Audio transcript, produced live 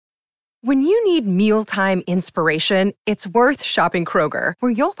When you need mealtime inspiration, it's worth shopping Kroger,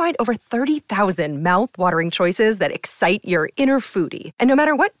 where you'll find over 30,000 mouth-watering choices that excite your inner foodie. And no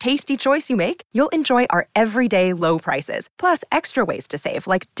matter what tasty choice you make, you'll enjoy our everyday low prices, plus extra ways to save,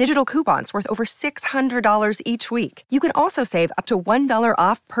 like digital coupons worth over $600 each week. You can also save up to $1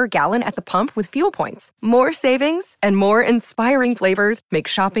 off per gallon at the pump with fuel points. More savings and more inspiring flavors make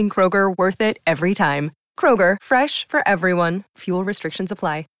shopping Kroger worth it every time. Kroger, fresh for everyone. Fuel restrictions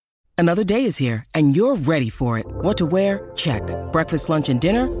apply. Another day is here, and you're ready for it. What to wear? Check. Breakfast, lunch, and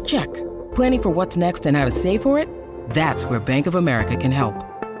dinner? Check. Planning for what's next and how to save for it? That's where Bank of America can help.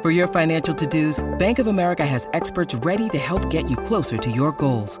 For your financial to-dos, Bank of America has experts ready to help get you closer to your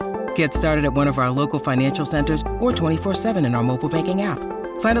goals. Get started at one of our local financial centers or 24/7 in our mobile banking app.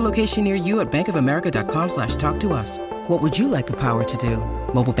 Find a location near you at bankofamerica.com/talktous. What would you like the power to do?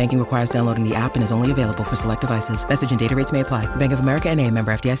 Mobile banking requires downloading the app and is only available for select devices. Message and data rates may apply. Bank of America N.A.,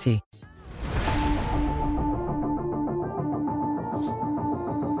 member FDIC.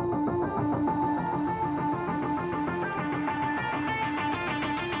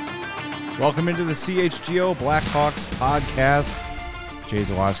 Welcome into the CHGO Blackhawks podcast. Jay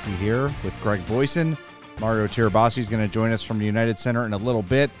Zawaski here with Greg Boyson. Mario Tirabassi is going to join us from the United Center in a little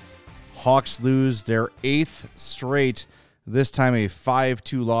bit. Hawks lose their 8th straight, this time a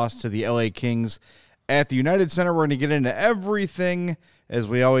 5-2 loss to the LA Kings at the United Center. We're going to get into everything, as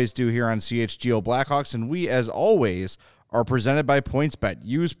we always do here on CHGO Blackhawks, and we, as always, are presented by PointsBet.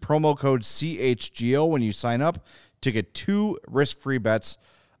 Use promo code CHGO when you sign up to get 2 risk-free bets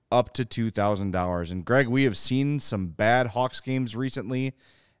up to $2,000. And Greg, we have seen some bad Hawks games recently,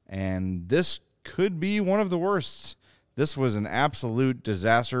 and this could be one of the worst. This was an absolute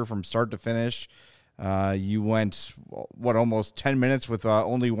disaster from start to finish. You went, almost 10 minutes with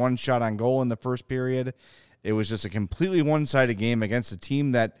only one shot on goal in the first period. It was just a completely one-sided game against a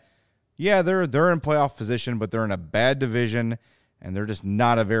team that, yeah, they're in playoff position, but they're in a bad division, and they're just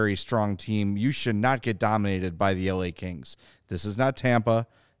not a very strong team. You should not get dominated by the LA Kings. This is not Tampa.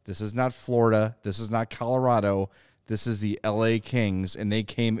 This is not Florida. This is not Colorado. This is the LA Kings, and they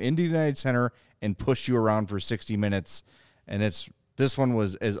came into the United Center and pushed you around for 60 minutes, and this one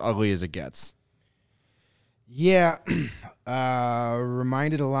was as ugly as it gets. Yeah,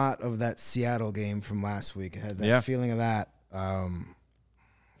 reminded a lot of that Seattle game from last week. I had that feeling of that.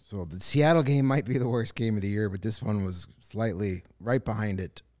 So the Seattle game might be the worst game of the year, but this one was slightly right behind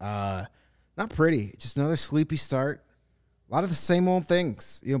it. Not pretty. Just another sleepy start. A lot of the same old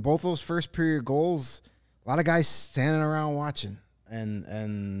things. You know, both those first period goals, a lot of guys standing around watching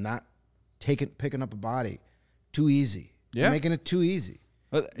and not picking up a body. Too easy. Yeah. You're making it too easy.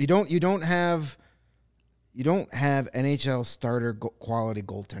 But you don't have NHL starter quality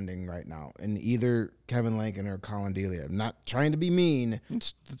goaltending right now in either Kevin Lankin or Colin Delia. I'm not trying to be mean,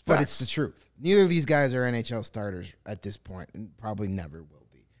 but it's the truth. Neither of these guys are NHL starters at this point and probably never will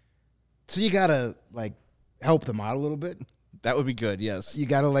be. So you got to, help them out a little bit. That would be good, yes. You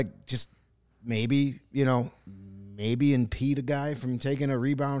got to, just maybe impede a guy from taking a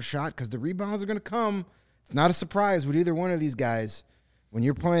rebound shot because the rebounds are going to come. It's not a surprise with either one of these guys. When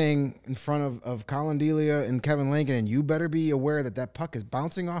you're playing in front of Colin Delia and Kevin Lankin, and you better be aware that puck is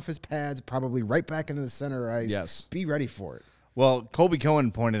bouncing off his pads, probably right back into the center ice. Yes. Be ready for it. Well, Colby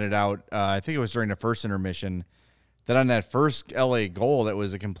Cohen pointed it out, I think it was during the first intermission, that on that first LA goal that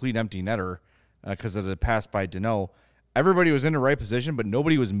was a complete empty netter because of the pass by Deneau, everybody was in the right position, but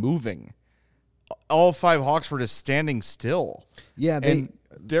nobody was moving. All 5 Hawks were just standing still. Yeah, and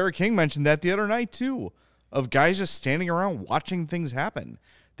Derek King mentioned that the other night, too, of guys just standing around watching things happen.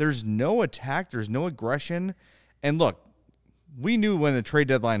 There's no attack. There's no aggression. And look, we knew when the trade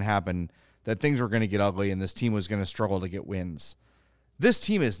deadline happened that things were going to get ugly and this team was going to struggle to get wins. This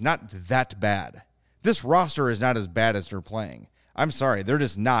team is not that bad. This roster is not as bad as they're playing. I'm sorry. They're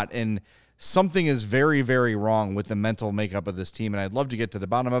just not. And something is very, very wrong with the mental makeup of this team, and I'd love to get to the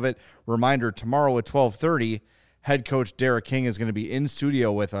bottom of it. Reminder, tomorrow at 12:30, head coach Derek King is going to be in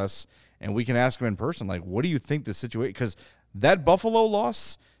studio with us, and we can ask him in person, what do you think the situation? Because that Buffalo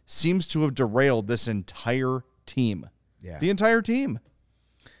loss seems to have derailed this entire team. Yeah. The entire team.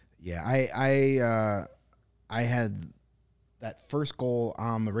 Yeah, I had that first goal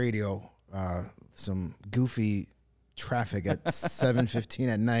on the radio, some goofy traffic at 7:15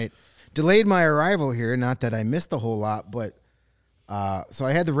 at night. Delayed my arrival here, not that I missed a whole lot, but so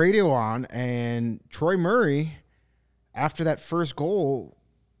I had the radio on, and Troy Murray, after that first goal,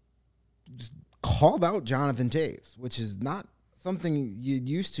 just called out Jonathan Toews, which is not something you'd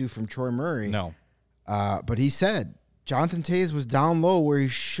used to from Troy Murray. No. But he said Jonathan Toews was down low where he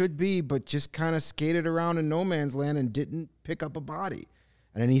should be, but just kind of skated around in no man's land and didn't pick up a body.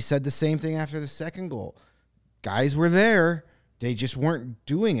 And then he said the same thing after the second goal. Guys were there. They just weren't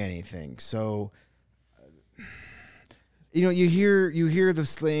doing anything. So, you hear the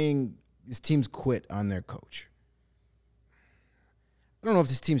saying, this team's quit on their coach. I don't know if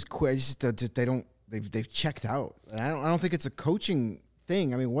this team's quit. It's just they've checked out. I don't think it's a coaching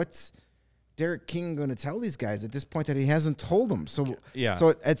thing. I mean, what's Derek King going to tell these guys at this point that he hasn't told them? So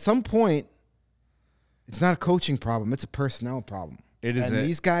at some point, it's not a coaching problem. It's a personnel problem.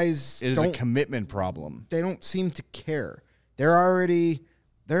 These guys, it is a commitment problem. They don't seem to care. They're already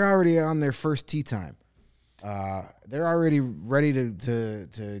on their first tee time. They're already ready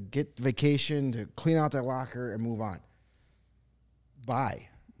to get vacation, to clean out their locker and move on. Bye.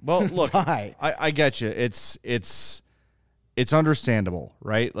 Well, look, Bye. I get you. It's understandable,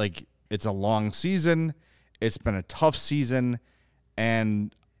 right? Like, it's a long season. It's been a tough season.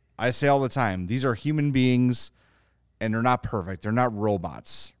 And I say all the time, these are human beings, and they're not perfect. They're not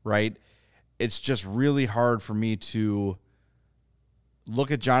robots, right? It's just really hard for me to look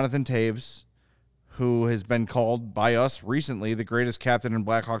at Jonathan Toews, who has been called by us recently the greatest captain in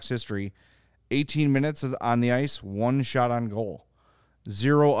Blackhawks history. 18 minutes on the ice, 1 shot on goal.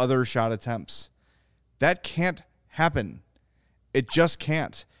 0 other shot attempts. That can't happen. It just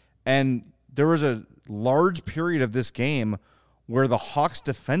can't. And there was a large period of this game where the Hawks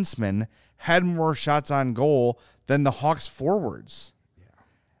defensemen had more shots on goal than the Hawks forwards. Yeah.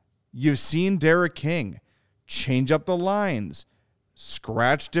 You've seen Derek King change up the lines,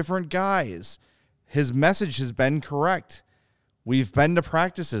 scratch different guys. His message has been correct. We've been to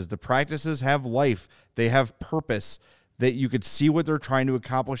practices. The practices have life. They have purpose. That you could see what they're trying to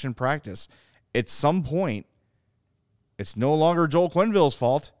accomplish in practice. At some point, it's no longer Joel Quenneville's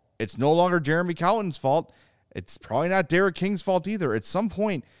fault. It's no longer Jeremy Colliton's fault. It's probably not Derek King's fault either. At some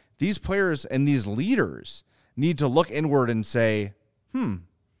point, these players and these leaders need to look inward and say,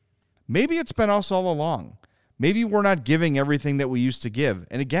 maybe it's been us all along. Maybe we're not giving everything that we used to give.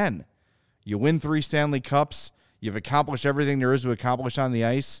 And again, you win 3 Stanley Cups. You've accomplished everything there is to accomplish on the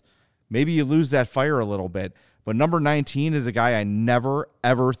ice. Maybe you lose that fire a little bit. But number 19 is a guy I never,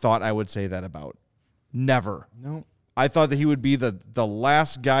 ever thought I would say that about. Never. No. I thought that he would be the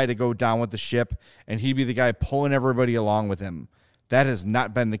last guy to go down with the ship, and he'd be the guy pulling everybody along with him. That has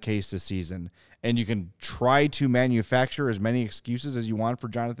not been the case this season. And you can try to manufacture as many excuses as you want for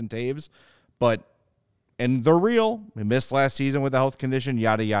Jonathan Toews, and they're real. We missed last season with a health condition,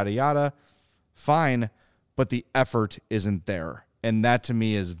 yada, yada, yada. Fine, but the effort isn't there. And that to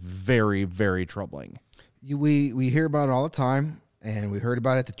me is very, very troubling. We hear about it all the time, and we heard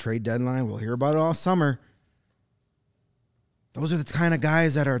about it at the trade deadline. We'll hear about it all summer. Those are the kind of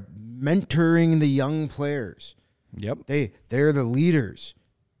guys that are mentoring the young players. Yep. They're the leaders.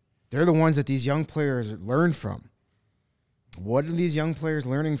 They're the ones that these young players learn from. What are these young players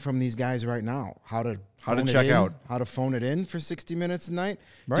learning from these guys right now? How to check out. How to phone it in for 60 minutes a night?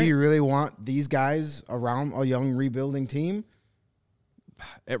 Right. Do you really want these guys around a young rebuilding team?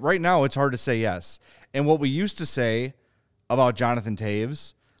 Right now, it's hard to say yes. And what we used to say about Jonathan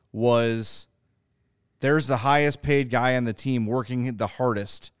Toews was there's the highest paid guy on the team working the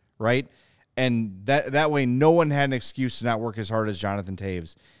hardest, right? And that way no one had an excuse to not work as hard as Jonathan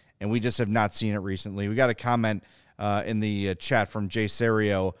Toews. And we just have not seen it recently. We got a comment in the chat from Jay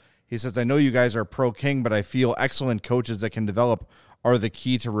Serio. He says, I know you guys are pro-King, but I feel excellent coaches that can develop are the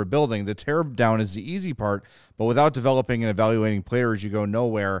key to rebuilding. The tear down is the easy part, but without developing and evaluating players, you go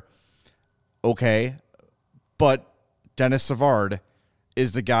nowhere. Okay, but Dennis Savard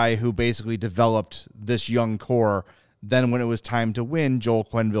is the guy who basically developed this young core. Then when it was time to win, Joel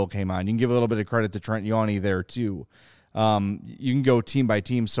Quenneville came on. You can give a little bit of credit to Trent Yawney there too. You can go team by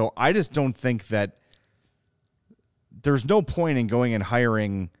team. So I just don't think that there's no point in going and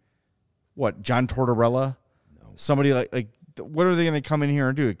hiring, John Tortorella? No. Somebody like what are they going to come in here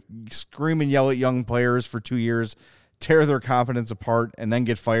and do? Scream and yell at young players for 2 years, tear their confidence apart, and then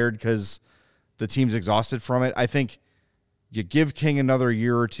get fired because the team's exhausted from it? I think you give King another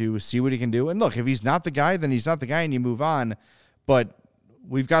year or two, see what he can do. And look, if he's not the guy, then he's not the guy, and you move on. But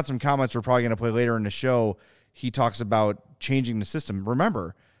we've got some comments we're probably going to play later in the show. He talks about changing the system.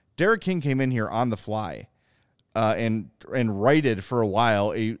 Remember, Derek King came in here on the fly and righted for a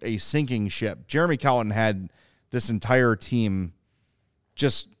while a sinking ship. Jeremy Colliton had this entire team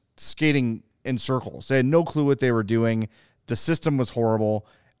just skating in circles. They had no clue what they were doing. The system was horrible,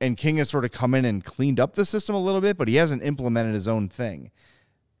 and King has sort of come in and cleaned up the system a little bit, but he hasn't implemented his own thing.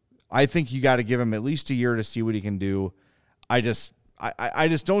 I think you got to give him at least a year to see what he can do. I just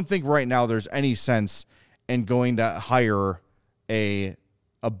don't think right now there's any sense in going to hire a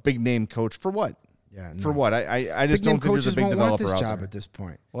big name coach for what? Yeah. No. For what? I just don't think there's a big developer want this out job there. at this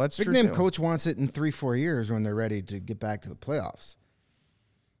point. Well, that's big true name too. coach wants it in 3-4 years when they're ready to get back to the playoffs.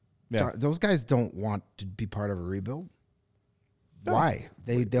 Yeah. Those guys don't want to be part of a rebuild. No. Why?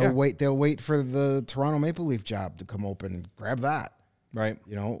 They'll wait for the Toronto Maple Leaf job to come open and grab that. Right.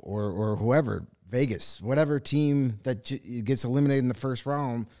 Or whoever, Vegas, whatever team that gets eliminated in the first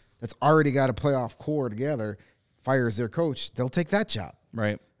round that's already got a playoff core together, fires their coach, they'll take that job.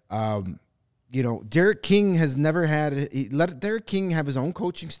 Right. Derek King has never let Derek King have his own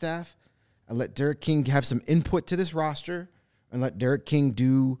coaching staff and let Derek King have some input to this roster and let Derek King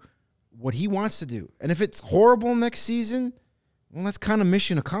do what he wants to do. And if it's horrible next season, well, that's kind of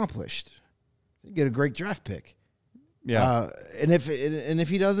mission accomplished. You get a great draft pick. Yeah. And if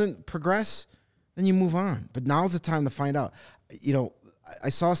he doesn't progress, then you move on. But now's the time to find out. I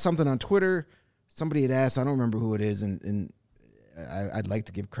saw something on Twitter. Somebody had asked, I don't remember who it is, and I'd like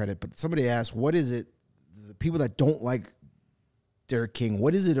to give credit, but somebody asked, what is it, the people that don't like Derek King,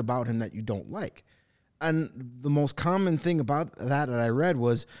 what is it about him that you don't like? And the most common thing about that I read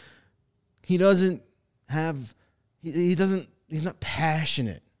was he's not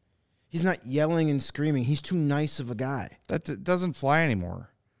passionate. He's not yelling and screaming. He's too nice of a guy. That doesn't fly anymore.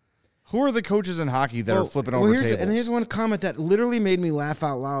 Who are the coaches in hockey that are flipping over tables? And here's one comment that literally made me laugh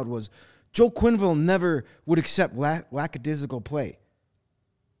out loud was, Joe Quenneville never would accept lackadaisical play.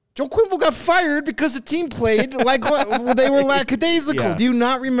 Joe Quenneville got fired because the team played like they were lackadaisical. Yeah. Do you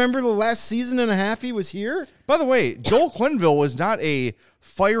not remember the last season and a half he was here? By the way, Joel Quenneville was not a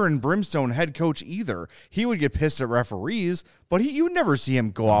fire and brimstone head coach either. He would get pissed at referees, but you would never see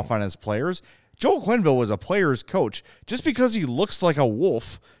him go off on his players. Joel Quenneville was a player's coach. Just because he looks like a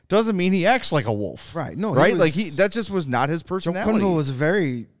wolf doesn't mean he acts like a wolf. Right. No. Right? That just was not his personality. Joe Quenneville was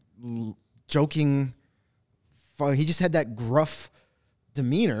very joking. He just had that gruff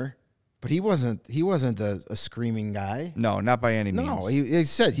demeanor, but he wasn't a screaming guy. No, not by any means. No, he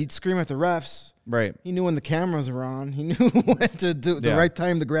said he'd scream at the refs. Right. He knew when the cameras were on. He knew when to do the right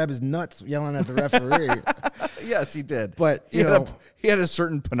time to grab his nuts, yelling at the referee. Yes, he did. But he had a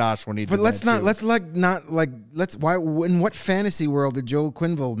certain panache when he did that. But why in what fantasy world did Joel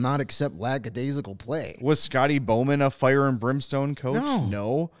Quenneville not accept lackadaisical play? Was Scotty Bowman a fire and brimstone coach?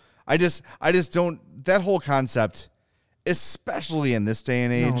 No. I just don't, that whole concept, especially in this day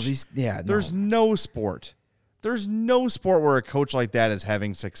and age, there's no sport. There's no sport where a coach like that is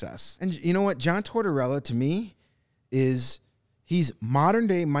having success. And you know what? John Tortorella, to me, he's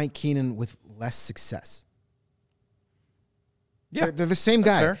modern-day Mike Keenan with less success. Yeah. They're the same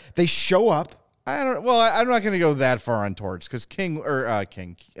guy. Fair. They show up. I'm not going to go that far on Torch because Keenan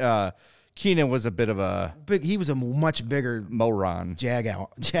was a bit of a... He was a much bigger... moron.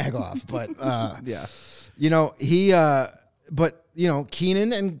 Jag-off. But, yeah.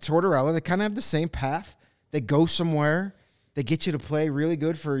 Keenan and Tortorella, they kind of have the same path. They go somewhere. They get you to play really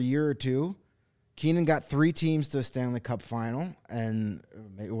good for a year or two. Keenan got 3 teams to a Stanley Cup final, and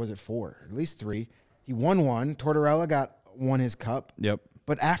maybe was it 4? At least 3. He won 1. Tortorella won his cup. Yep.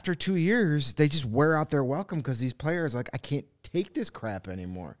 But after 2 years, they just wear out their welcome because these players I can't take this crap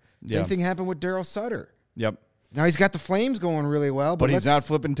anymore. Same thing happened with Daryl Sutter. Yep. Now he's got the Flames going really well, but he's not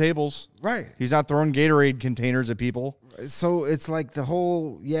flipping tables. Right. He's not throwing Gatorade containers at people. So it's like the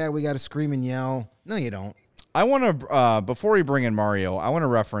whole, we got to scream and yell. No, you don't. I want to, before we bring in Mario, I want to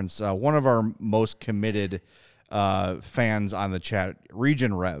reference one of our most committed fans on the chat,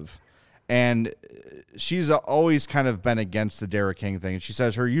 Region Rev. And she's always kind of been against the Derek King thing. She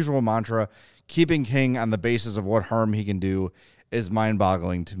says her usual mantra, keeping King on the basis of what harm he can do, is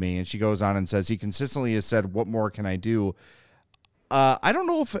mind-boggling to me. And she goes on and says he consistently has said, "What more can I do?" I don't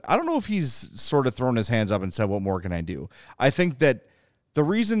know if he's sort of thrown his hands up and said, "What more can I do?" I think that the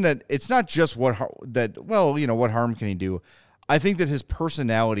reason that it's not just what harm can he do. I think that his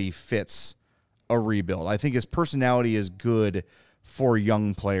personality fits a rebuild. I think his personality is good for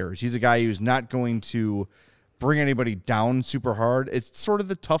young players. He's a guy who's not going to bring anybody down super hard. It's sort of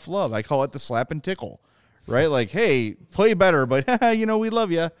the tough love. I call it the slap and tickle, right? Like, hey, play better, but we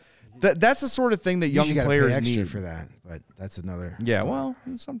love you. That's the sort of thing that young players pay need for that. But that's another. Yeah, story. well,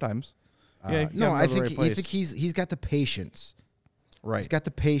 sometimes. I think he's got the patience. Right. He's got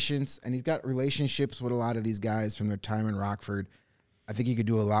the patience, and he's got relationships with a lot of these guys from their time in Rockford. I think he could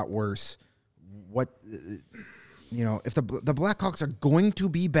do a lot worse. If the Blackhawks are going to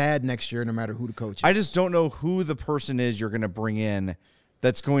be bad next year, no matter who the coach is. I just don't know who the person is you're going to bring in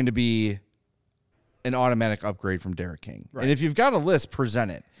that's going to be an automatic upgrade from Derek King. Right. And if you've got a list, present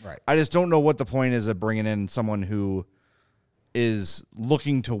it. Right. I just don't know what the point is of bringing in someone who is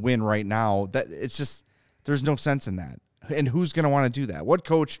looking to win right now. That it's just there's no sense in that. And who's going to want to do that? What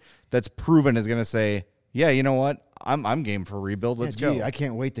coach that's proven is going to say, yeah, you know what? I'm game for a rebuild. Let's go. I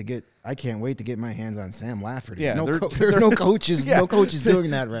can't wait to get my hands on Sam Lafferty. Yeah, there are no coaches doing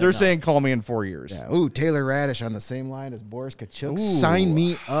that right now. They're saying call me in 4 years. Yeah. Ooh, Taylor Radish on the same line as Boris Kachuk. Sign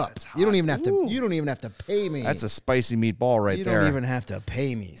me up. You don't even have to pay me. That's a spicy meatball right there. You don't even have to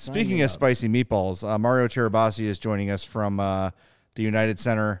pay me. Speaking of spicy meatballs, Mario Tirabassi is joining us from the United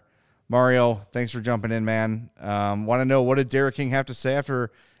Center. Mario, thanks for jumping in, man. Want to know, what did Derek King have to say after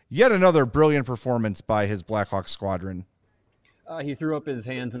yet another brilliant performance by his Blackhawks squadron? He threw up his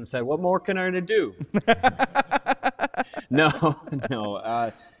hands and said, "What more can I do?" No.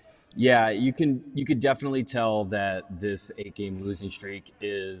 Yeah, you could definitely tell that this 8-game losing streak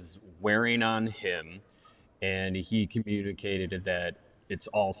is wearing on him, and he communicated that it's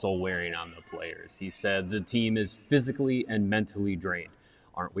also wearing on the players. He said the team is physically and mentally drained.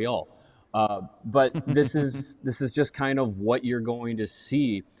 Aren't we all? But this is just kind of what you're going to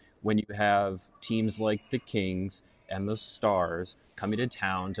see when you have teams like the Kings and the Stars coming to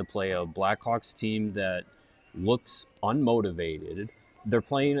town to play a Blackhawks team that looks unmotivated. They're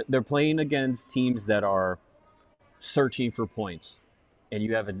playing against teams that are searching for points. And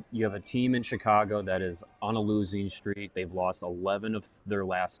you have a team in Chicago that is on a losing streak. They've lost 11 of their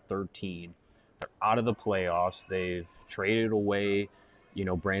last 13. They're out of the playoffs. They've traded away,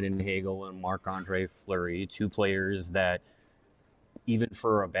 Brandon Hagel and Marc-Andre Fleury, two players that, even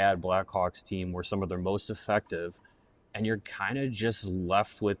for a bad Blackhawks team, were some of their most effective. And you're kind of just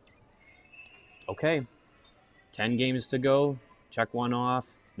left with, okay, 10 games to go, check one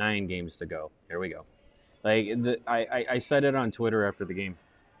off, 9 games to go. Here we go. I said it on Twitter after the game.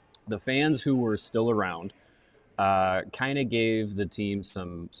 The fans who were still around kind of gave the team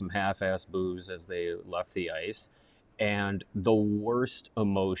some half-ass boos as they left the ice. And the worst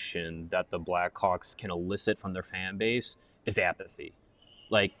emotion that the Blackhawks can elicit from their fan base is apathy.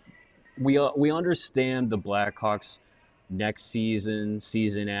 Like, we understand the Blackhawks next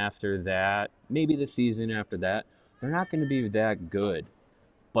season after that, maybe the season after that, they're not going to be that good.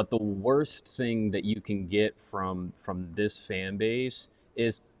 But the worst thing that you can get from this fan base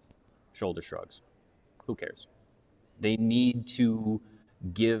is shoulder shrugs. Who cares? They need to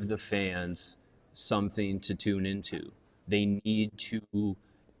give the fans something to tune into. They're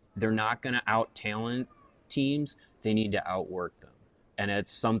not going to out-talent teams. They need to outwork them. And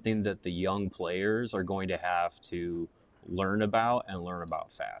it's something that the young players are going to have to learn about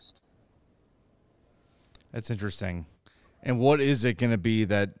fast. That's interesting. And what is it going to be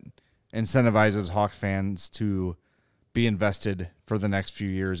that incentivizes Hawk fans to be invested for the next few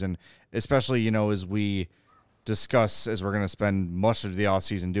years? And especially, as we discuss, as we're going to spend much of the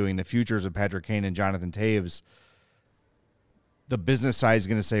offseason doing, the futures of Patrick Kane and Jonathan Taves, the business side is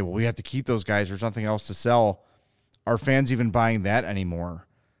going to say, well, we have to keep those guys. There's nothing else to sell. Are fans even buying that anymore?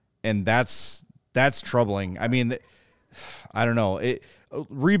 And that's troubling. I mean, I don't know.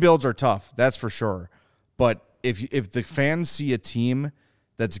 Rebuilds are tough, that's for sure. But if the fans see a team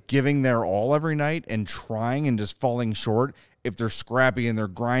that's giving their all every night and trying and just falling short, if they're scrappy and they're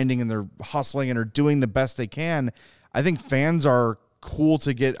grinding and they're hustling and are doing the best they can, I think fans are cool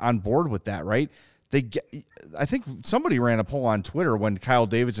to get on board with that, right? I think somebody ran a poll on Twitter when Kyle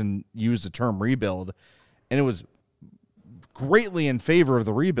Davidson used the term rebuild, and it was greatly in favor of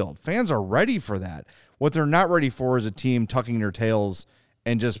the rebuild. Fans are ready for that. What they're not ready for is a team tucking their tails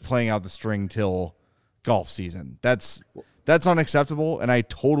and just playing out the string till golf season. That's unacceptable, and I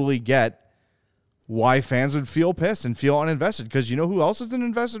totally get why fans would feel pissed and feel uninvested, because you know who else isn't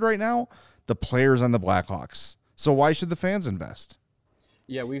invested right now? The players on the Blackhawks. So why should the fans invest?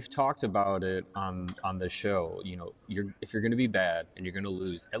 Yeah, we've talked about it on the show. If you're going to be bad and you're going to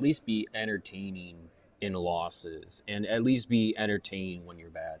lose, at least be entertaining in losses, and at least be entertained when you're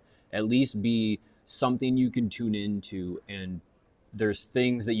bad. At least be something you can tune into, and there's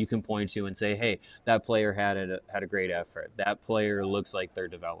things that you can point to and say, hey, that player had a great effort. That player looks like they're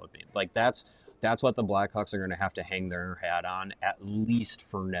developing. Like, that's what the Blackhawks are going to have to hang their hat on, at least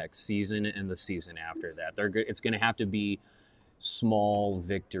for next season and the season after that. It's going to have to be small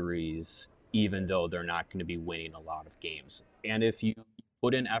victories, even though they're not going to be winning a lot of games. And if you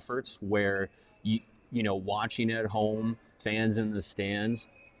put in efforts where watching at home, fans in the stands,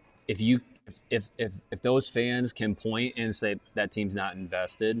 if those fans can point and say that team's not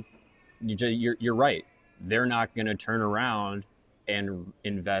invested, you're right. They're not going to turn around and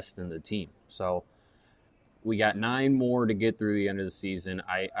invest in the team. So we got 9 more to get through the end of the season.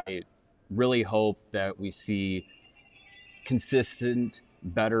 I really hope that we see consistent,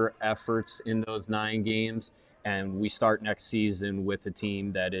 better efforts in those 9 games, and we start next season with a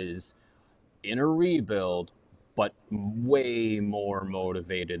team that is in a rebuild, but way more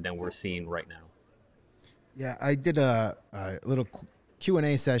motivated than we're seeing right now. Yeah, I did a little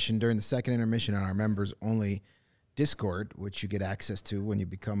Q&A session during the second intermission on our members-only Discord, which you get access to when you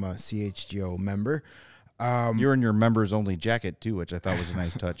become a CHGO member. You're in your members-only jacket, too, which I thought was a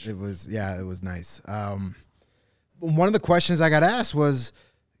nice touch. It was nice. One of the questions I got asked was,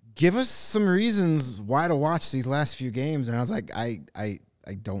 give us some reasons why to watch these last few games. And I was like, I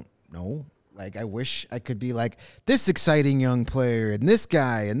don't know. Like, I wish I could be like this exciting young player and this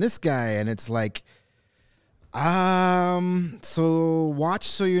guy and this guy. And it's like, so watch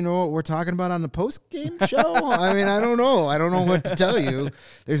so you know what we're talking about on the post-game show. I mean, I don't know what to tell you.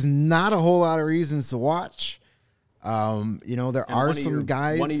 There's not a whole lot of reasons to watch. There are some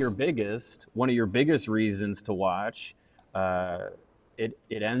guys. One of your biggest reasons to watch. It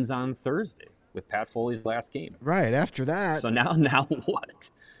ends on Thursday with Pat Foley's last game. Right after that. So now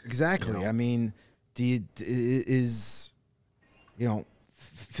what? Exactly. I mean,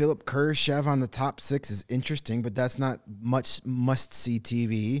 Philip Kurashev on the top 6 is interesting, but that's not much must-see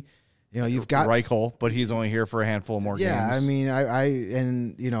TV. You've got Reichel, but he's only here for a handful more games. Yeah, I mean,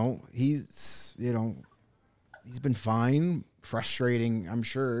 he's been fine. Frustrating, I'm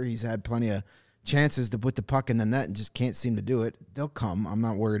sure. He's had plenty of chances to put the puck in the net and just can't seem to do it. They'll come. I'm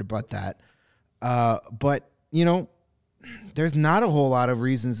not worried about that. But there's not a whole lot of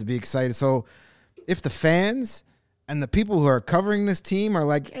reasons to be excited. So if the fans and the people who are covering this team are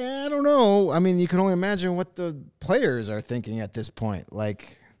like, I don't know. I mean, you can only imagine what the players are thinking at this point.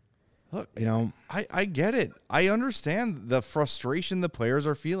 Like, look, I get it. I understand the frustration the players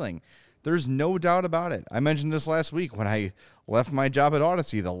are feeling. There's no doubt about it. I mentioned this last week when I left my job at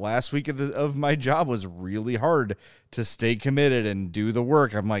Odyssey. The last week of my job was really hard to stay committed and do the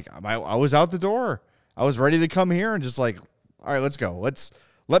work. I'm like, I was out the door. I was ready to come here and just like, all right, let's go.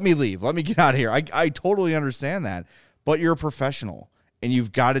 Let me leave. Let me get out of here. I totally understand that. But you're a professional, and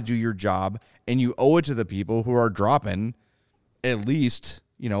you've got to do your job, and you owe it to the people who are dropping at least,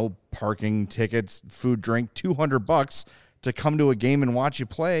 parking tickets, food, drink, $200 to come to a game and watch you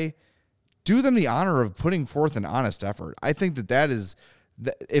play. Do them the honor of putting forth an honest effort. I think that's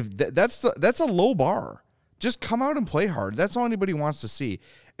a low bar. Just come out and play hard. That's all anybody wants to see.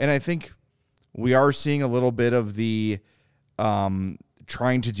 And I think we are seeing a little bit of the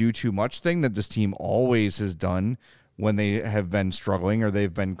trying to do too much thing that this team always has done when they have been struggling or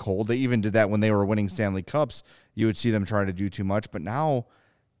they've been cold. They even did that when they were winning Stanley Cups. You would see them try to do too much, but now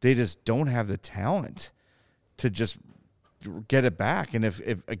they just don't have the talent to just get it back. And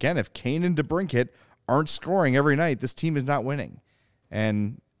if Kane and DeBrincat aren't scoring every night, this team is not winning.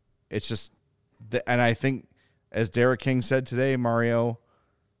 And it's just, and I think as Derek King said today, Mario,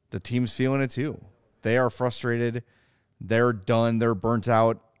 the team's feeling it too. They are frustrated. They're done. They're burnt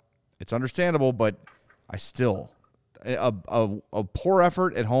out. It's understandable, but I still, a poor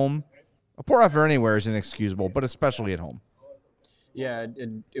effort at home, a poor effort anywhere is inexcusable, but especially at home. Yeah,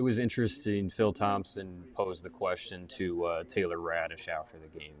 it was interesting. Phil Thompson posed the question to Taylor Radish after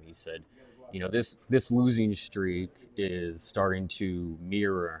the game. He said, this losing streak is starting to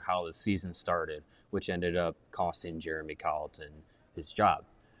mirror how the season started, which ended up costing Jeremy Colleton his job.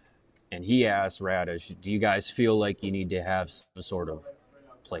 And he asked Radish, do you guys feel like you need to have some sort of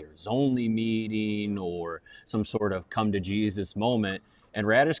players-only meeting or some sort of come-to-Jesus moment? And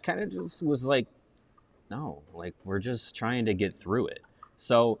Radish kind of just was like, no, like we're just trying to get through it.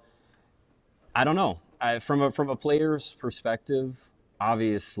 So I don't know. From a player's perspective,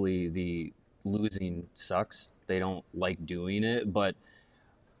 obviously the losing sucks. They don't like doing it, but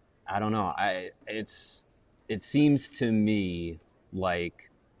I don't know. It seems to me like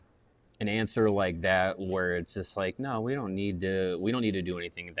an answer like that where it's just like, no, we don't need to do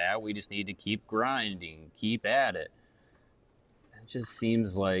anything of that. We just need to keep grinding, keep at it. It just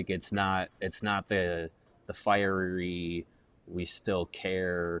seems like it's not the fiery, we still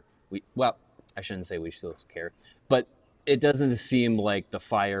care. I shouldn't say we still care, but it doesn't seem like the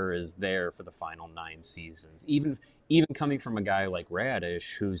fire is there for the final 9 seasons. Even coming from a guy like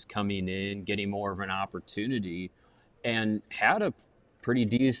Radish, who's coming in, getting more of an opportunity, and had a pretty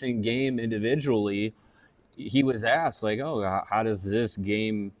decent game individually. He was asked, like, oh, how does this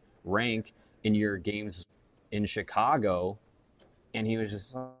game rank in your games in Chicago? And he was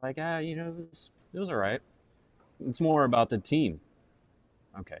just like, it was all right. It's more about the team.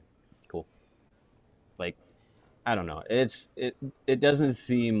 Okay, cool. Like, I don't know. It doesn't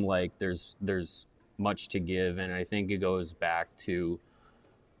seem like there's much to give, and I think it goes back to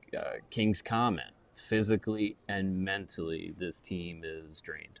King's comment. Physically and mentally, this team is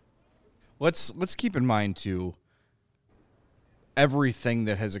drained. Let's keep in mind too everything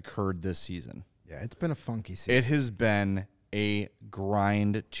that has occurred this season. Yeah, it's been a funky season. It has been a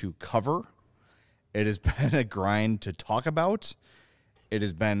grind to cover. It has been a grind to talk about. It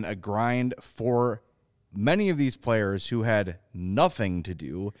has been a grind for many of these players who had nothing to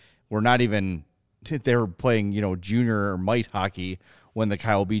do. They were playing, junior or mite hockey when the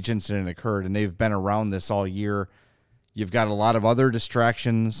Kyle Beach incident occurred, and they've been around this all year. You've got a lot of other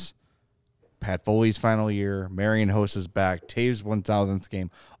distractions. Pat Foley's final year, Marion Host is back, Taves 1000th game,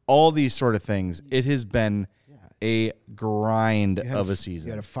 all these sort of things. It has been a grind of a season.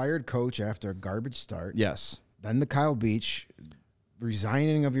 You had a fired coach after a garbage start. Yes. Then the Kyle Beach,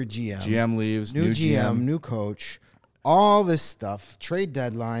 resigning of your GM. GM leaves, new GM, new coach, all this stuff. Trade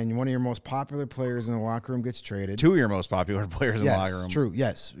deadline, one of your most popular players in the locker room gets traded. Two of your most popular players in the locker room. Yes, true,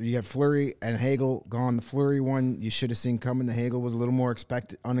 yes. You got Fleury and Hagel gone. The Fleury one you should have seen coming. The Hagel was a little more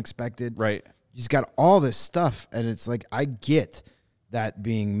unexpected. Right. You just got all this stuff, and it's like, I get that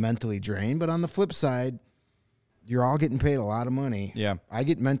being mentally drained, but on the flip side, you're all getting paid a lot of money. Yeah. I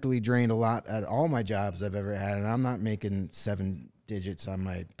get mentally drained a lot at all my jobs I've ever had, and I'm not making 7 digits on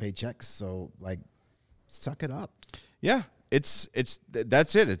my paychecks, so, suck it up. Yeah, that's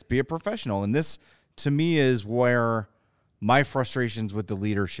it. It's be a professional. And this, to me, is where my frustrations with the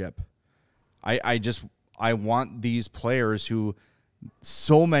leadership. I want these players who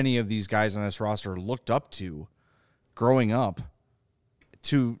so many of these guys on this roster looked up to growing up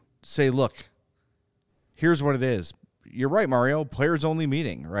to say, look, here's what it is. You're right, Mario. Players only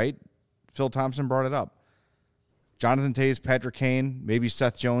meeting, right? Phil Thompson brought it up. Jonathan Toews, Patrick Kane, maybe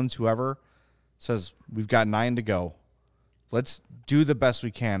Seth Jones, whoever, says we've got 9 to go. Let's do the best we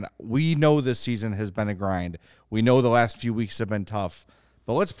can. We know this season has been a grind. We know the last few weeks have been tough,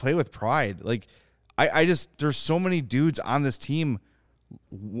 but let's play with pride. There's so many dudes on this team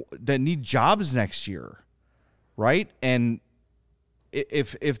that need jobs next year, right? And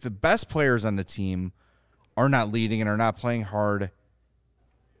if the best players on the team are not leading and are not playing hard,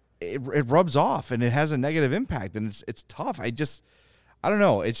 it rubs off and it has a negative impact, and it's tough. I don't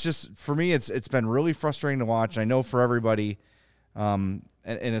know. It's just, for me, it's been really frustrating to watch. I know for everybody, and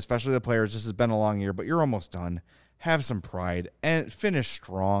especially the players, this has been a long year, but you're almost done. Have some pride and finish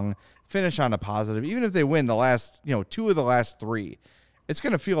strong. Finish on a positive. Even if they win the last, 2 of the last 3, it's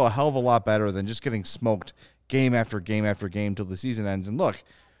going to feel a hell of a lot better than just getting smoked game after game after game till the season ends. And look,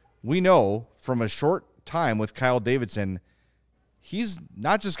 we know from a short time with Kyle Davidson, he's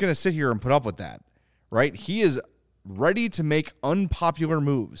not just going to sit here and put up with that, right? He is ready to make unpopular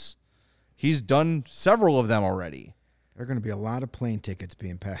moves. He's done several of them already. There are going to be a lot of plane tickets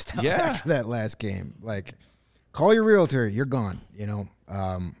being passed out after that last game. Call your realtor. You're gone,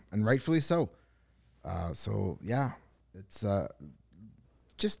 and rightfully so. It's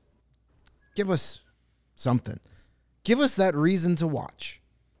just give us something. Give us that reason to watch.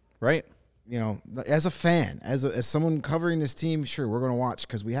 Right. As a fan, as someone covering this team, sure, we're going to watch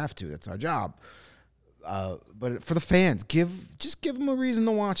because we have to. That's our job. But for the fans, give them a reason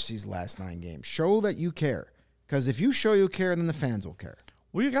to watch these last 9 games. Show that you care. Because if you show you care, then the fans will care.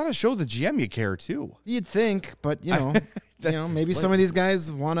 Well, you got to show the GM you care too. You'd think, but maybe some of these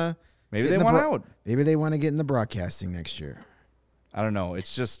guys want to. Maybe they want out. Maybe they want to get in the broadcasting next year. I don't know.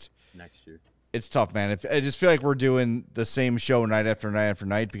 It's just next year. It's tough, man. I just feel like we're doing the same show night after night after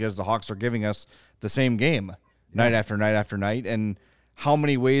night because the Hawks are giving us the same game night after night after night. And how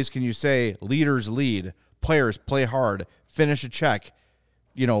many ways can you say leaders lead, players play hard, finish a check,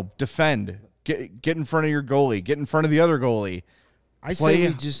 defend, get in front of your goalie, get in front of the other goalie. I say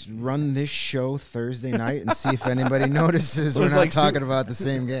we just run this show Thursday night and see if anybody notices we're not talking about the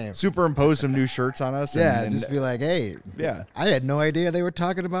same game. Superimpose some new shirts on us. And just be like, hey, yeah, I had no idea they were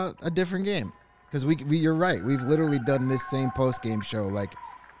talking about a different game. Because you're right. We've literally done this same post-game show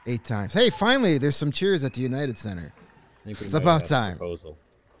 8 times. Hey, finally, there's some cheers at the United Center. It's about time.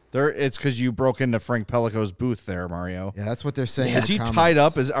 It's because you broke into Frank Pellico's booth there, Mario. Yeah, that's what they're saying. Is he tied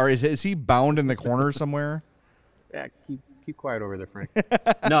up? Is he bound in the corner somewhere? Yeah, keep quiet over there, Frank.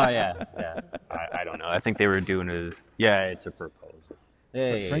 No, yeah. I don't know. I think they were doing it's a proposal.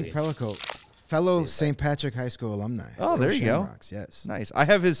 Hey. Frank Pellico, fellow St. Patrick High School alumni. Oh, there you go. Yes. Nice. I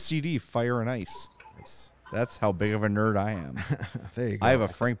have his CD, Fire and Ice. Nice. That's how big of a nerd I am. There you go. I have a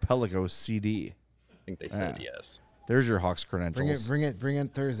Frank Pellico CD. I think they said yes. There's your Hawks credentials. Bring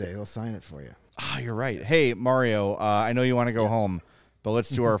it Thursday. They'll sign it for you. You're right. Hey, Mario, I know you want to go home, but let's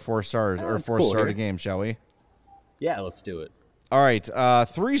do our 4 stars or 4-star game, shall we? Yeah, let's do it. All right.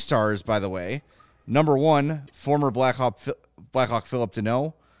 3 stars, by the way. Number 1, former Blackhawk Philip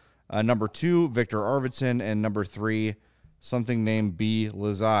Deneau. Number 2, Victor Arvidsson. And number 3, something named B.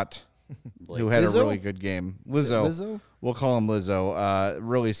 Lizotte. who had Lizzo? a really good game. Lizzo. We'll call him Lizzo.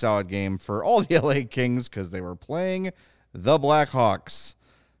 Really solid game for all the LA Kings because they were playing the Blackhawks.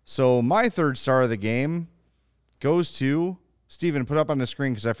 So my third star of the game goes to, Steven, put up on the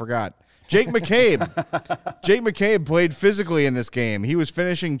screen because I forgot. Jake McCabe. Jake McCabe played physically in this game. He was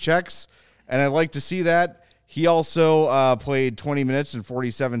finishing checks, and I'd like to see that. He also played 20 minutes and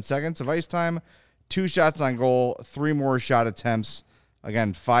 47 seconds of ice time, 2 shots on goal, 3 more shot attempts.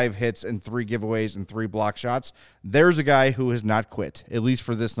 Again, 5 hits and 3 giveaways and 3 block shots. There's a guy who has not quit, at least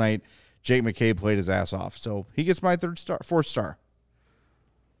for this night. Jake McCabe played his ass off. So he gets my 4th star.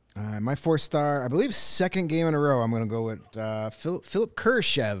 My 4th star, I believe, second game in a row. I'm going to go with Philip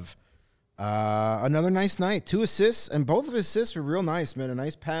Kurashev. Another nice night. 2 assists, and both of his assists were real nice, man. A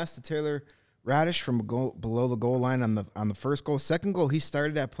nice pass to Taylor Radish from below the goal line on the first goal. Second goal, he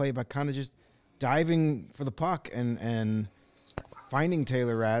started that play by kind of just diving for the puck and finding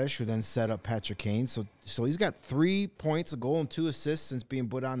Taylor Radish, who then set up Patrick Kane. So he's got 3 points, a goal, and 2 assists since being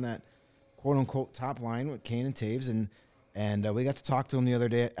put on that quote-unquote top line with Kane and Taves. And we got to talk to him the other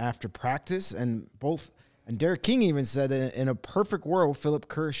day after practice, and Derek King even said that in a perfect world, Philip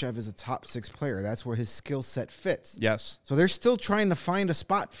Kurashev is a top 6 player. That's where his skill set fits. Yes. So they're still trying to find a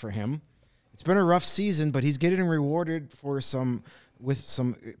spot for him. It's been a rough season, but he's getting rewarded for some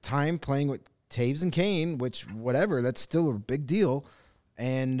time playing with Taves and Kane, which whatever, that's still a big deal.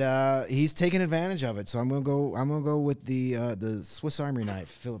 And he's taking advantage of it. So I'm gonna go with the Swiss Army knife,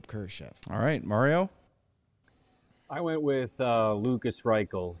 Philip Kurashev. All right, Mario. I went with Lucas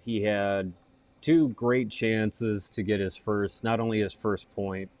Reichel. He had 2 great chances to get not only his first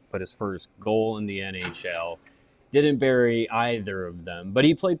point, but his first goal in the NHL. Didn't bury either of them, but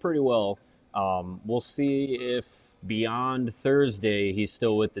he played pretty well. We'll see if beyond Thursday he's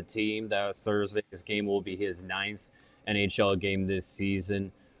still with the team. That Thursday's game will be his 9th NHL game this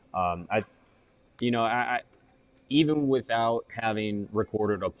season. I even without having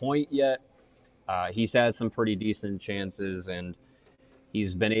recorded a point yet, he's had some pretty decent chances, and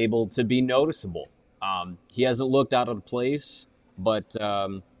he's been able to be noticeable. He hasn't looked out of place, but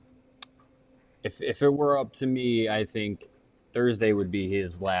if it were up to me, I think Thursday would be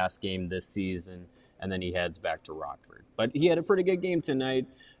his last game this season, and then he heads back to Rockford. But he had a pretty good game tonight.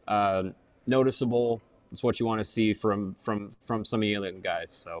 Noticeable. It's what you want to see from some of the other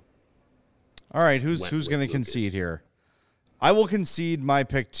guys. So, all right, who's going to concede here? I will concede my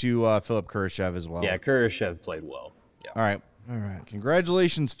pick to Philip Kurashev as well. Yeah, Kurashev played well. Yeah. All right.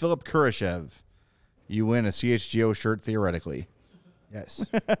 Congratulations, Philip Kurashev. You win a CHGO shirt theoretically. Yes.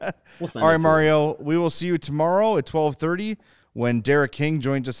 All right, Mario. We will see you tomorrow at 12:30 when Derek King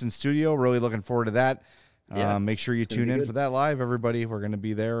joins us in studio. Really looking forward to that. Yeah, make sure you tune in for that live, everybody. We're going to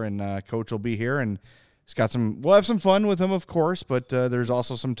be there, and Coach will be here, and we'll have some fun with him, of course, but there's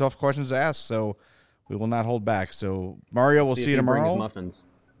also some tough questions to ask, so we will not hold back. So, Mario, we'll see you tomorrow. Brings muffins.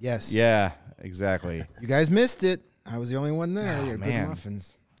 Yes. Yeah, exactly. You guys missed it. I was the only one there. Oh, you had good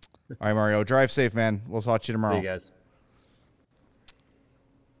muffins. All right, Mario, drive safe, man. We'll talk to you tomorrow. See you guys.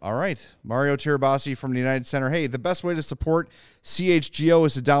 All right, Mario Tirabassi from the United Center. Hey, the best way to support CHGO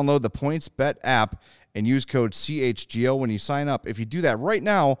is to download the PointsBet app and use code CHGO when you sign up. If you do that right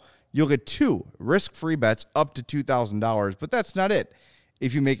now, you'll get 2 risk-free bets up to $2,000, but that's not it.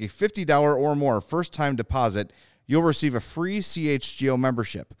 If you make a $50 or more first-time deposit, you'll receive a free CHGO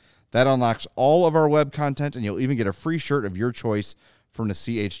membership. That unlocks all of our web content, and you'll even get a free shirt of your choice from the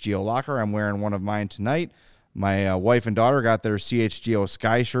CHGO locker. I'm wearing one of mine tonight. My wife and daughter got their CHGO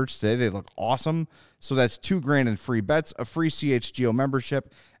Sky shirts today. They look awesome. So that's $2,000 in free bets, a free CHGO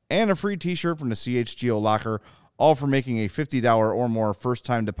membership, and a free t-shirt from the CHGO locker, all for making a $50 or more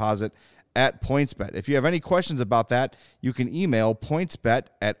first-time deposit at PointsBet. If you have any questions about that, you can email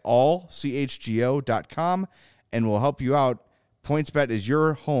pointsbet@allchgo.com, and we'll help you out. PointsBet is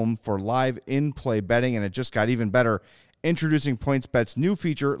your home for live in-play betting, and it just got even better. Introducing PointsBet's new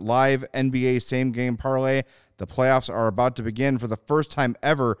feature, Live NBA Same Game Parlay. The playoffs are about to begin. For the first time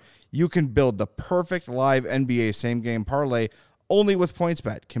ever, you can build the perfect live NBA Same Game Parlay only with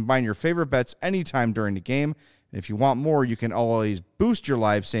PointsBet. Combine your favorite bets anytime during the game. And if you want more, you can always boost your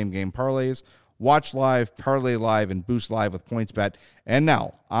live Same Game Parlays. Watch live, parlay live, and boost live with PointsBet. And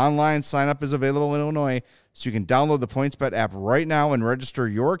now, online sign-up is available in Illinois, so you can download the PointsBet app right now and register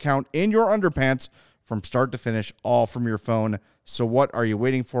your account in your underpants from start to finish, all from your phone. So what are you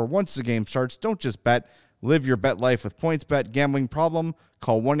waiting for? Once the game starts, don't just bet. Live your bet life with PointsBet. Gambling problem?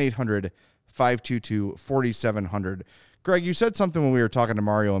 Call 1-800-522-4700. Greg, you said something when we were talking to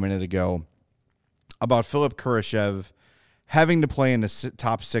Mario a minute ago about Philip Kurashev having to play in the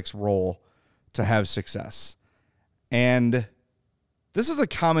top 6 role to have success. And this is a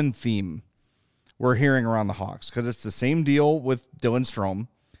common theme we're hearing around the Hawks because it's the same deal with Dylan Strome.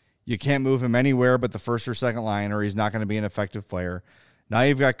 You can't move him anywhere but the first or second line, or he's not going to be an effective player. Now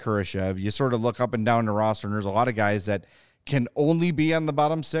you've got Kurashev. You sort of look up and down the roster, and there's a lot of guys that can only be on the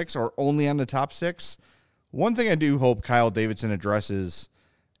bottom six or only on the top six. One thing I do hope Kyle Davidson addresses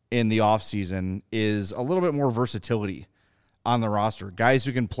in the offseason is a little bit more versatility on the roster. Guys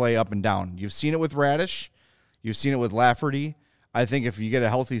who can play up and down. You've seen it with Radish. You've seen it with Lafferty. I think if you get a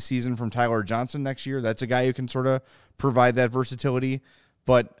healthy season from Tyler Johnson next year, that's a guy who can sort of provide that versatility.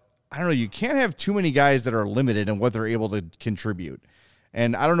 But I don't know, you can't have too many guys that are limited in what they're able to contribute.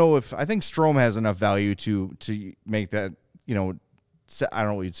 And I don't know I think Strome has enough value to make that, I don't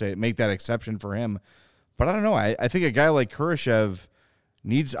know what you'd say, make that exception for him. But I don't know. I think a guy like Kurashev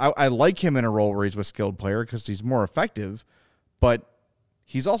needs, I like him in a role where he's a skilled player because he's more effective, but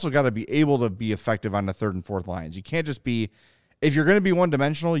he's also got to be able to be effective on the third and fourth lines. You can't just be, if you're going to be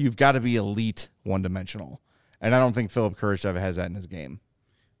one-dimensional, you've got to be elite one-dimensional. And I don't think Philip Kurashev has that in his game.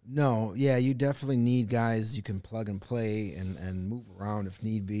 No, yeah, you definitely need guys you can plug and play and move around if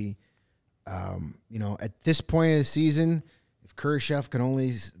need be. At this point of the season, if Kurashev can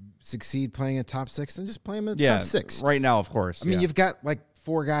only succeed playing in top six, then just play him in the top six. Right now, of course. I mean, you've got like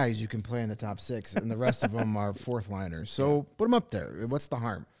 4 guys you can play in the top 6, and the rest of them are fourth liners. So put them up there. What's the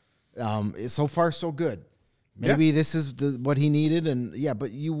harm? So far, so good. Maybe this is what he needed,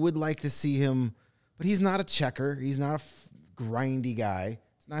 but you would like to see him. But he's not a checker. He's not a grindy guy.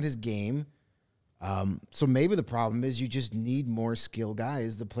 It's not his game. So maybe the problem is you just need more skilled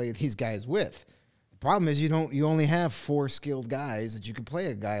guys to play these guys with. The problem is you only have 4 skilled guys that you could play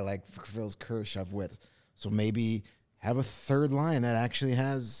a guy like Phil Kurashev with. So maybe have a third line that actually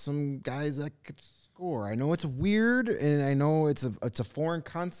has some guys that could score. I know it's weird, and I know it's a foreign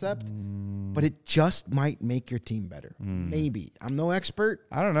concept, but it just might make your team better. Maybe. I'm no expert.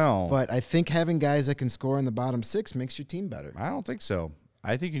 I don't know. But I think having guys that can score in the bottom 6 makes your team better. I don't think so.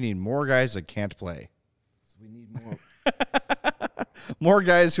 I think you need more guys that can't play. So we need more. More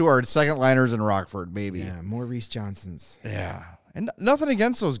guys who are second liners in Rockford, maybe. Yeah, more Reese Johnsons. Yeah. And nothing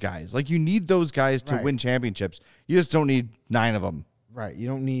against those guys. Like, you need those guys to win championships. You just don't need 9 of them. Right. You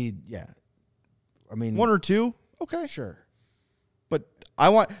don't need, I mean, 1 or 2? Okay. Sure. But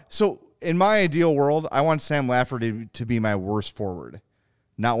in my ideal world, I want Sam Lafferty to be my worst forward,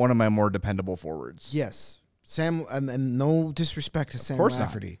 not one of my more dependable forwards. Yes. Sam, and no disrespect to Sam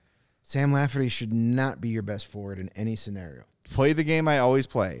Lafferty. Not. Sam Lafferty should not be your best forward in any scenario. Play the game I always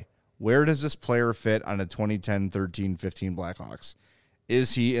play. Where does this player fit on the 2010, 13, 15 Blackhawks?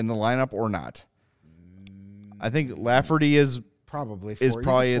 Is he in the lineup or not? I think Lafferty is probably your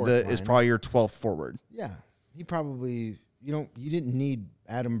 12th forward. Yeah, he probably you didn't need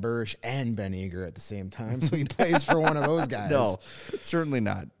Adam Burrish and Ben Eager at the same time, so he plays for one of those guys. No, certainly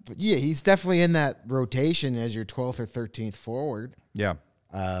not. But yeah, he's definitely in that rotation as your 12th or 13th forward. Yeah.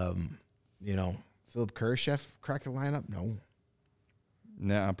 Philip Kurashev cracked the lineup?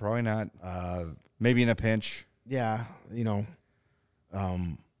 No, probably not. Maybe in a pinch. Yeah,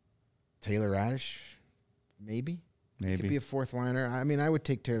 Taylor Radish, maybe. He could be a fourth liner. I mean, I would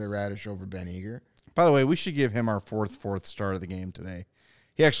take Taylor Radish over Ben Eager. By the way, we should give him our fourth start of the game today.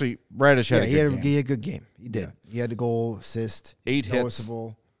 Radish had a good game. He had a good game. He did. Yeah. He had a goal, assist, 8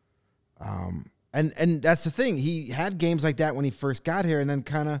 noticeable. Hits. And that's the thing. He had games like that when he first got here and then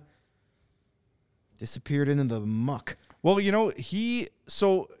kind of disappeared into the muck. Well,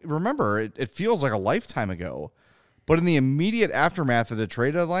 remember, it feels like a lifetime ago, but in the immediate aftermath of the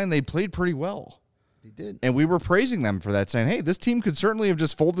trade deadline, they played pretty well. They did. And we were praising them for that, saying, hey, this team could certainly have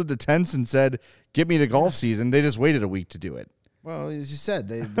just folded the tents and said, get me to golf season. They just waited a week to do it. Well, as you said,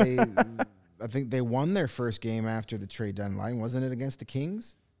 they I think they won their first game after the trade deadline. Wasn't it against the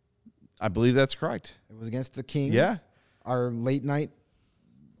Kings? I believe that's correct. It was against the Kings. Yeah. Our late night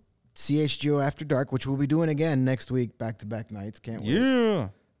CHGO After Dark, which we'll be doing again next week, back-to-back nights. Can't wait. Yeah.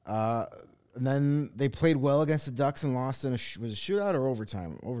 And then they played well against the Ducks and lost in was it shootout or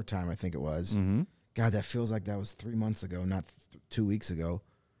overtime? Overtime, I think it was. Mm-hmm. God, that feels like that was 3 months ago, not 2 weeks ago.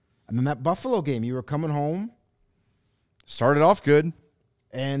 And then that Buffalo game, you were coming home. Started off good.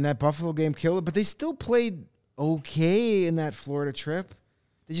 And that Buffalo game killed it, but they still played okay in that Florida trip.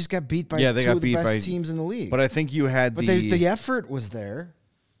 They just got beat by two of the best teams in the league. But I think you had the effort was there.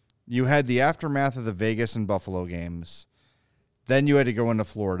 You had the aftermath of the Vegas and Buffalo games. Then you had to go into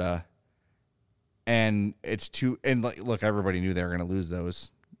Florida. And look, everybody knew they were going to lose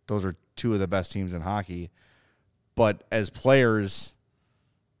those. Those are 2 of the best teams in hockey. But as players,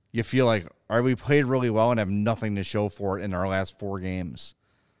 you feel like, we played really well and have nothing to show for it in our last 4 games.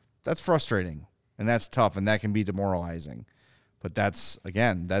 That's frustrating, and that's tough, and that can be demoralizing. But that's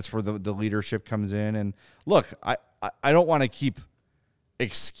where the leadership comes in. And look, I don't want to keep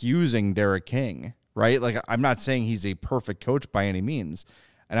excusing Derek King, right? Like, I'm not saying he's a perfect coach by any means.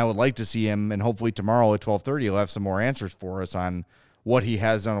 And I would like to see him, and hopefully tomorrow at 12:30, he'll have some more answers for us on what he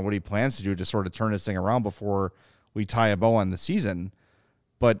has done and what he plans to do to sort of turn this thing around before we tie a bow on the season.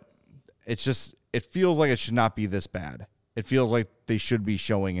 But it feels like it should not be this bad. It feels like they should be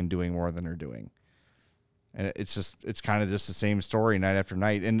showing and doing more than they're doing. And it's kind of just the same story night after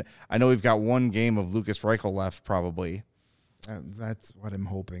night. And I know we've got one game of Lucas Reichel left, probably. That's what I'm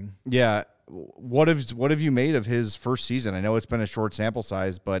hoping. Yeah. What have you made of his first season? I know it's been a short sample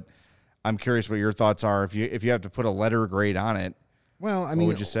size, but I'm curious what your thoughts are. If you have to put a letter grade on it, well, I what mean,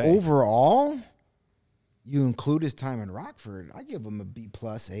 would you say? Overall, you include his time in Rockford, I give him a B+,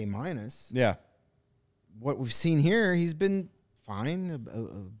 A-. Yeah. What we've seen here, he's been fine, a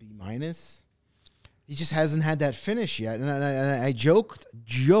B-. He just hasn't had that finish yet. And I joked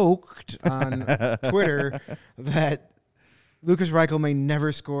on Twitter that Lucas Reichel may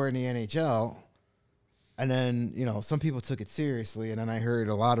never score in the NHL. And then, some people took it seriously. And then I heard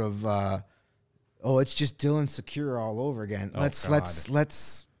a lot of, it's just Dylan Secure all over again. Let's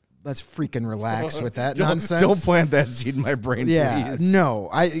freaking relax with that nonsense. Don't plant that seed in my brain, please. No.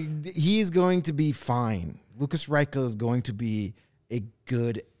 He's going to be fine. Lucas Reichel is going to be a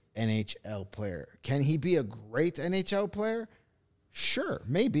good NHL player. Can he be a great NHL player? Sure,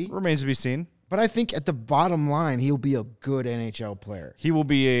 maybe. Remains to be seen. But I think at the bottom line, he'll be a good NHL player. He will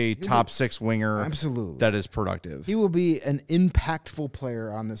be a top 6 winger. Absolutely. That is productive. He will be an impactful player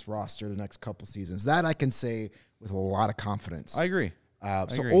on this roster the next couple seasons. That I can say with a lot of confidence. I agree.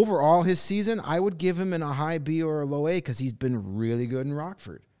 Overall, his season, I would give him in a high B or a low A because he's been really good in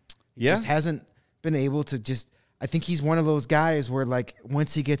Rockford. He just hasn't been able to just – I think he's one of those guys where, like,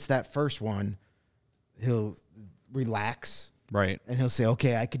 once he gets that first one, he'll relax. Right. And he'll say,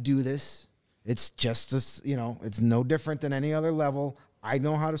 okay, I could do this. It's just this, it's no different than any other level. I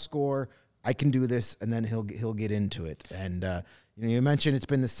know how to score. I can do this. And then he'll get into it. And, you mentioned it's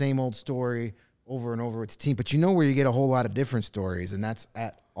been the same old story over and over with his team, but you know where you get a whole lot of different stories, and that's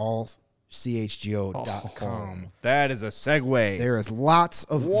at allchgo.com. That is a segue. There is lots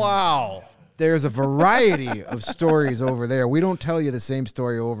of... Wow. There's a variety of stories over there. We don't tell you the same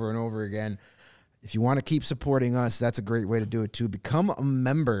story over and over again. If you want to keep supporting us, that's a great way to do it too. Become a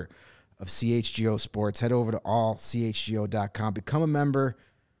member of CHGO Sports. Head over to allchgo.com. Become a member.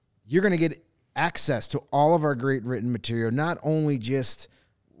 You're going to get access to all of our great written material, not only just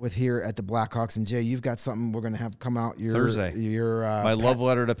with here at the Blackhawks. And Jay, you've got something we're going to have come out Thursday. My love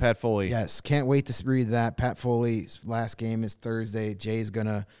letter to Pat Foley. Yes, can't wait to read that. Pat Foley's last game is Thursday. Jay's going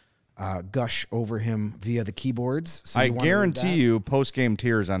to gush over him via the keyboards. So I guarantee you post-game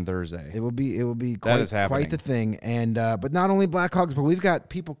tears on Thursday. It will be quite the thing. And but not only Blackhawks, but we've got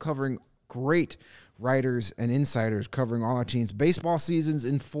people covering great writers and insiders covering all our teams. Baseball season's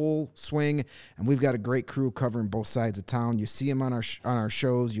in full swing, and we've got a great crew covering both sides of town. You see them on our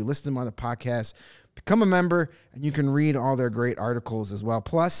shows. You listen to them on the podcast. Become a member, and you can read all their great articles as well.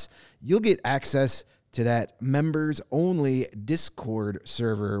 Plus, you'll get access to that members-only Discord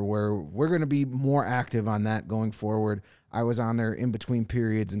server where we're going to be more active on that going forward. I was on there in between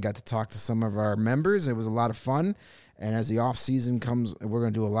periods and got to talk to some of our members. It was a lot of fun. And as the off-season comes, we're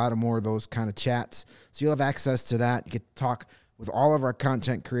going to do a lot of more of those kind of chats. So you'll have access to that. You get to talk with all of our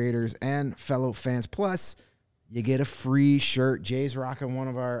content creators and fellow fans. Plus, you get a free shirt. Jay's rocking one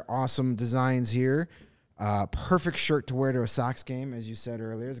of our awesome designs here. Perfect shirt to wear to a Sox game, as you said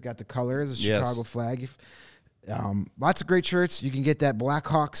earlier. It's got the colors, the Chicago flag. Lots of great shirts. You can get that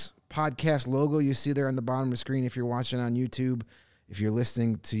Blackhawks podcast logo you see there on the bottom of the screen if you're watching on YouTube. If you're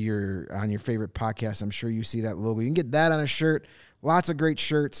listening to on your favorite podcast, I'm sure you see that logo. You can get that on a shirt. Lots of great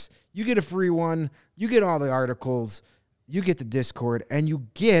shirts. You get a free one. You get all the articles. You get the Discord, and you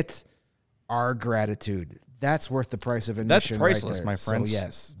get our gratitude. That's worth the price of admission. That's priceless, right, my friends. So,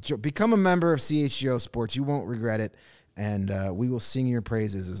 yes, become a member of CHGO Sports. You won't regret it, and we will sing your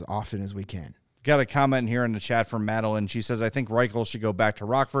praises as often as we can. Got a comment here in the chat from Madeline. She says, I think Reichel should go back to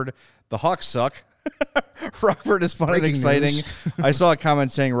Rockford. The Hawks suck. Rockford is fun and exciting. I saw a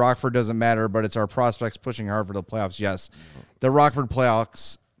comment saying Rockford doesn't matter, but it's our prospects pushing hard for the playoffs. Yes, the Rockford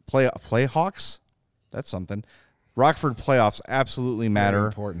Playhawks? That's something. Rockford playoffs absolutely matter. Very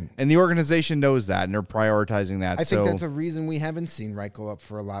important. And the organization knows that, and they're prioritizing that. I think that's a reason we haven't seen Reichel up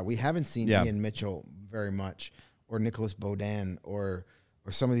for a lot. We haven't seen Ian Mitchell very much, or Nicholas Beaudin, or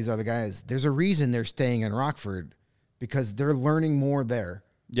some of these other guys. There's a reason they're staying in Rockford, because they're learning more there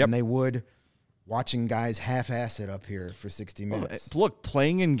than they would watching guys half-ass it up here for 60 minutes. Look,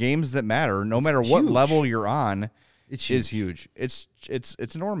 playing in games that matter, no matter what level you're on, is huge. It's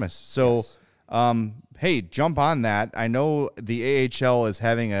enormous. So, hey, jump on that. I know the AHL is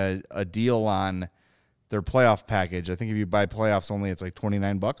having a deal on their playoff package. I think if you buy playoffs only, it's like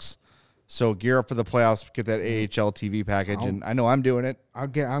 $29. So gear up for the playoffs, get that AHL TV package, and I know I'm doing it.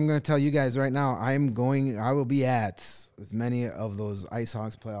 I'm going to tell you guys right now, I will be at as many of those Ice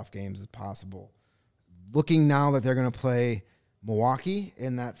Hawks playoff games as possible. Looking now that they're going to play Milwaukee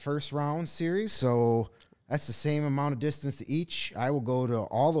in that first round series, so that's the same amount of distance to each. I will go to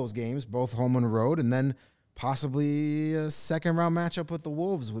all those games, both home and road, and then possibly a second round matchup with the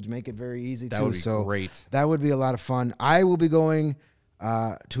Wolves would make it very easy too. That would be great. That would be a lot of fun. I will be going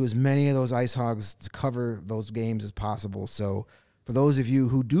to as many of those Ice Hogs to cover those games as possible. So for those of you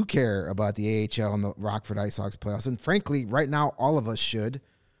who do care about the AHL and the Rockford Ice Hogs playoffs, and frankly, right now all of us should,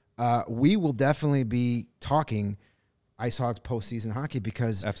 we will definitely be talking Ice Hogs postseason hockey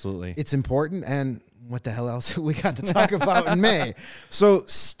because absolutely it's important. And what the hell else we got to talk about in May? So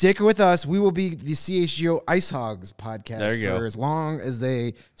stick with us. We will be the CHGO Ice Hogs podcast for as long as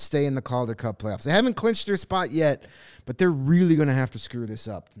they stay in the Calder Cup playoffs. They haven't clinched their spot yet, but they're really going to have to screw this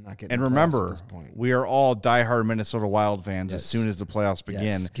up to not get. And remember, at this point. We are all diehard Minnesota Wild fans. As soon as the playoffs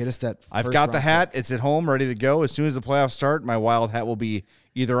begin, get us that. I've got the hat. It's at home, ready to go. As soon as the playoffs start, my Wild hat will be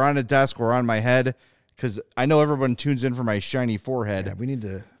either on a desk or on my head. Because I know everyone tunes in for my shiny forehead. Yeah, we need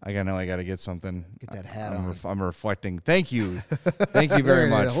to. I got to get something. Get that hat on. I'm reflecting. Thank you. Thank you very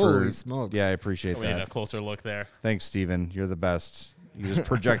much. Holy smokes. Yeah, I appreciate that. We need a closer look there. Thanks, Steven. You're the best. You just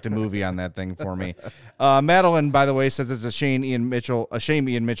project a movie on that thing for me. Madeline, by the way, says it's a shame Ian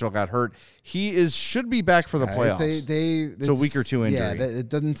Mitchell got hurt. He should be back for the playoffs. It's a week or two injury. Yeah, it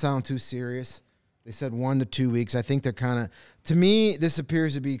doesn't sound too serious. They said 1 to 2 weeks. I think they're kind of, to me, this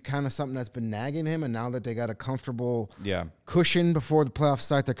appears to be kind of something that's been nagging him. And now that they got a comfortable cushion before the playoffs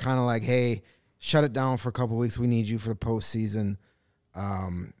start, they're kind of like, hey, shut it down for a couple of weeks. We need you for the postseason.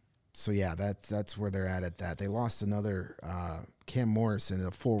 So, yeah, that's where they're at that. They lost another Cam Morrison,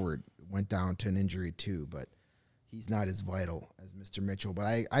 a forward, went down to an injury too. But he's not as vital as Mr. Mitchell.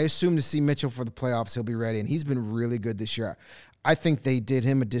 But I assume to see Mitchell for the playoffs, he'll be ready. And he's been really good this year. I think they did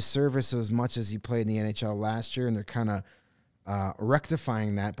him a disservice as much as he played in the NHL last year, and they're kind of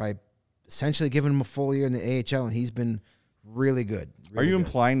rectifying that by essentially giving him a full year in the AHL, and he's been really good. Are you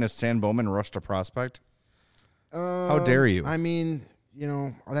implying that Stan Bowman rushed a prospect? How dare you? I mean,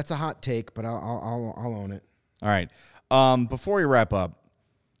 that's a hot take, but I'll own it. All right. Before we wrap up,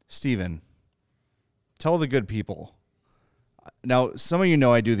 Steven, tell the good people. Now, some of you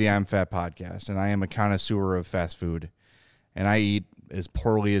know I do the I'm Fat podcast, and I am a connoisseur of fast food. And I eat as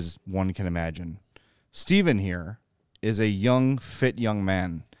poorly as one can imagine. Steven here is a young, fit young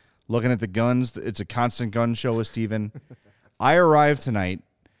man. Looking at the guns, it's a constant gun show with Steven. I arrived tonight,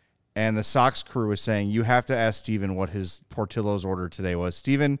 and the Sox crew was saying, you have to ask Steven what his Portillo's order today was.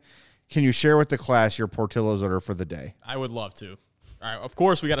 Steven, can you share with the class your Portillo's order for the day? I would love to. All right, of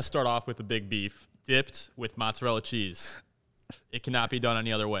course, we got to start off with the big beef, dipped with mozzarella cheese. It cannot be done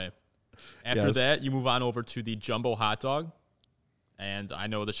any other way. After that, you move on over to the jumbo hot dog. And I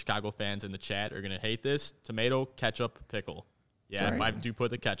know the Chicago fans in the chat are going to hate this. Tomato, ketchup, pickle. Yeah, Sorry. I do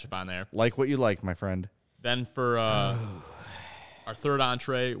put the ketchup on there. Like what you like, my friend. Then for our third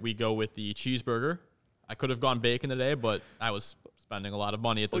entree, we go with the cheeseburger. I could have gone bacon today, but I was spending a lot of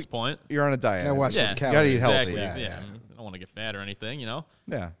money at this point. You're on a diet. Yeah, watch those calories. You got to eat healthy. Exactly. Yeah. I don't want to get fat or anything,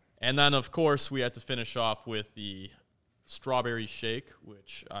 Yeah. And then, of course, we have to finish off with the strawberry shake,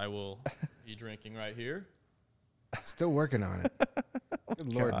 which I will be drinking right here. Still working on it.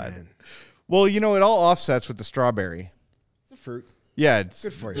 Good Lord, man. Well, it all offsets with the strawberry. It's a fruit. Yeah, it's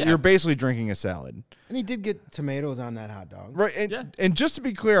good for you. You're basically drinking a salad. And he did get tomatoes on that hot dog. Right. And just to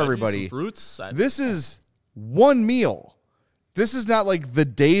be clear, everybody, fruits. This is one meal. This is not like the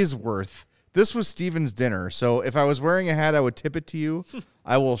day's worth. This was Steven's dinner. So if I was wearing a hat, I would tip it to you.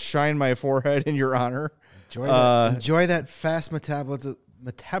 I will shine my forehead in your honor. Enjoy that fast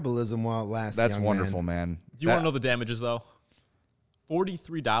metabolism while it lasts. That's wonderful, man. Do you want to know the damages, though?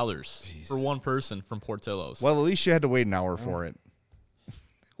 $43 for one person from Portillo's. Well, at least you had to wait an hour for it,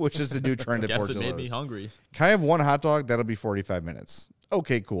 which is the new trend at Portillo's. Guess it made me hungry. Can I have one hot dog? That'll be 45 minutes.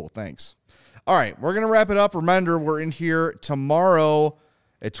 Okay, cool. Thanks. All right, we're going to wrap it up. Reminder, we're in here tomorrow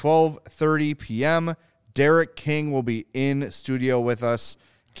at 12:30 p.m. Derek King will be in studio with us.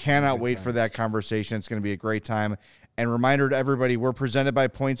 Cannot wait for that conversation. It's going to be a great time. And reminder to everybody, we're presented by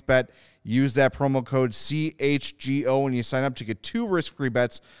PointsBet. Use that promo code CHGO when you sign up to get 2 risk-free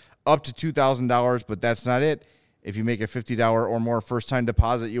bets up to $2,000, but that's not it. If you make a $50 or more first-time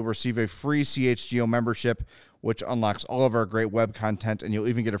deposit, you'll receive a free CHGO membership, which unlocks all of our great web content, and you'll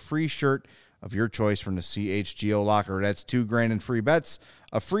even get a free shirt of your choice from the CHGO Locker. That's $2,000 in free bets,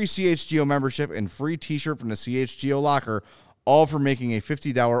 a free CHGO membership, and free t-shirt from the CHGO Locker, all for making a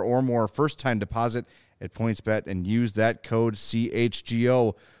 $50 or more first-time deposit at PointsBet and use that code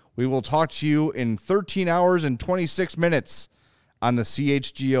CHGO. We will talk to you in 13 hours and 26 minutes on the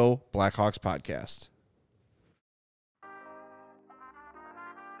CHGO Blackhawks podcast.